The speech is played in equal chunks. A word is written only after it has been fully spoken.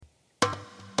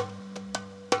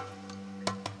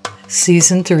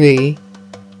Season 3,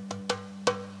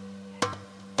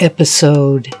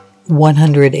 Episode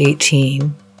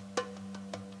 118.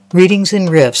 Readings and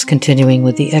Riffs, continuing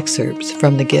with the excerpts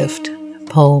from The Gift,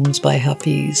 poems by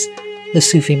Hafiz, the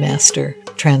Sufi master,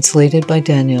 translated by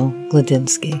Daniel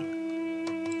Gladinsky.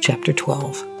 Chapter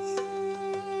 12.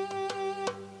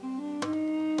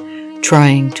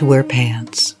 Trying to wear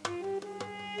pants.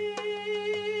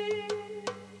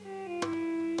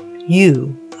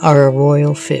 You are a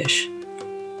royal fish,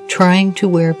 trying to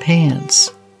wear pants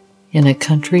in a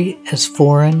country as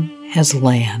foreign as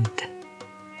land.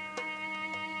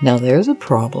 Now there's a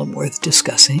problem worth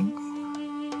discussing.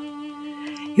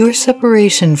 Your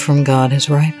separation from God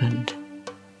has ripened.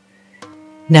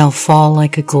 Now fall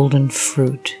like a golden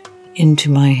fruit into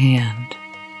my hand.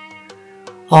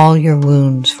 All your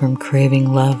wounds from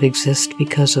craving love exist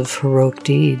because of heroic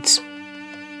deeds.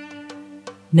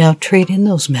 Now trade in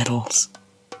those medals.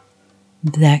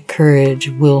 That courage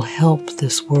will help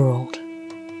this world.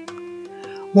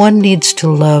 One needs to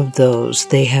love those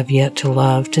they have yet to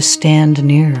love, to stand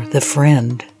near the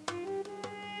friend.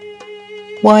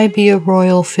 Why be a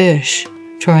royal fish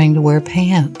trying to wear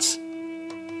pants?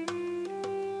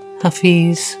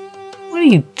 Hafiz, what are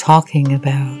you talking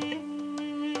about?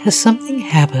 Has something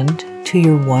happened to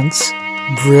your once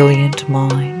brilliant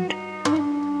mind?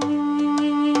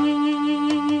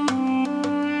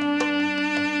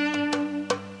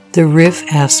 The riff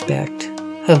aspect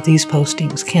of these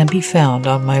postings can be found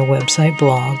on my website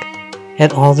blog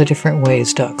at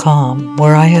allthedifferentways.com,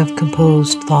 where I have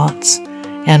composed thoughts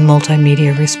and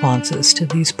multimedia responses to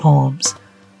these poems.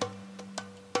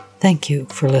 Thank you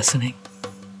for listening.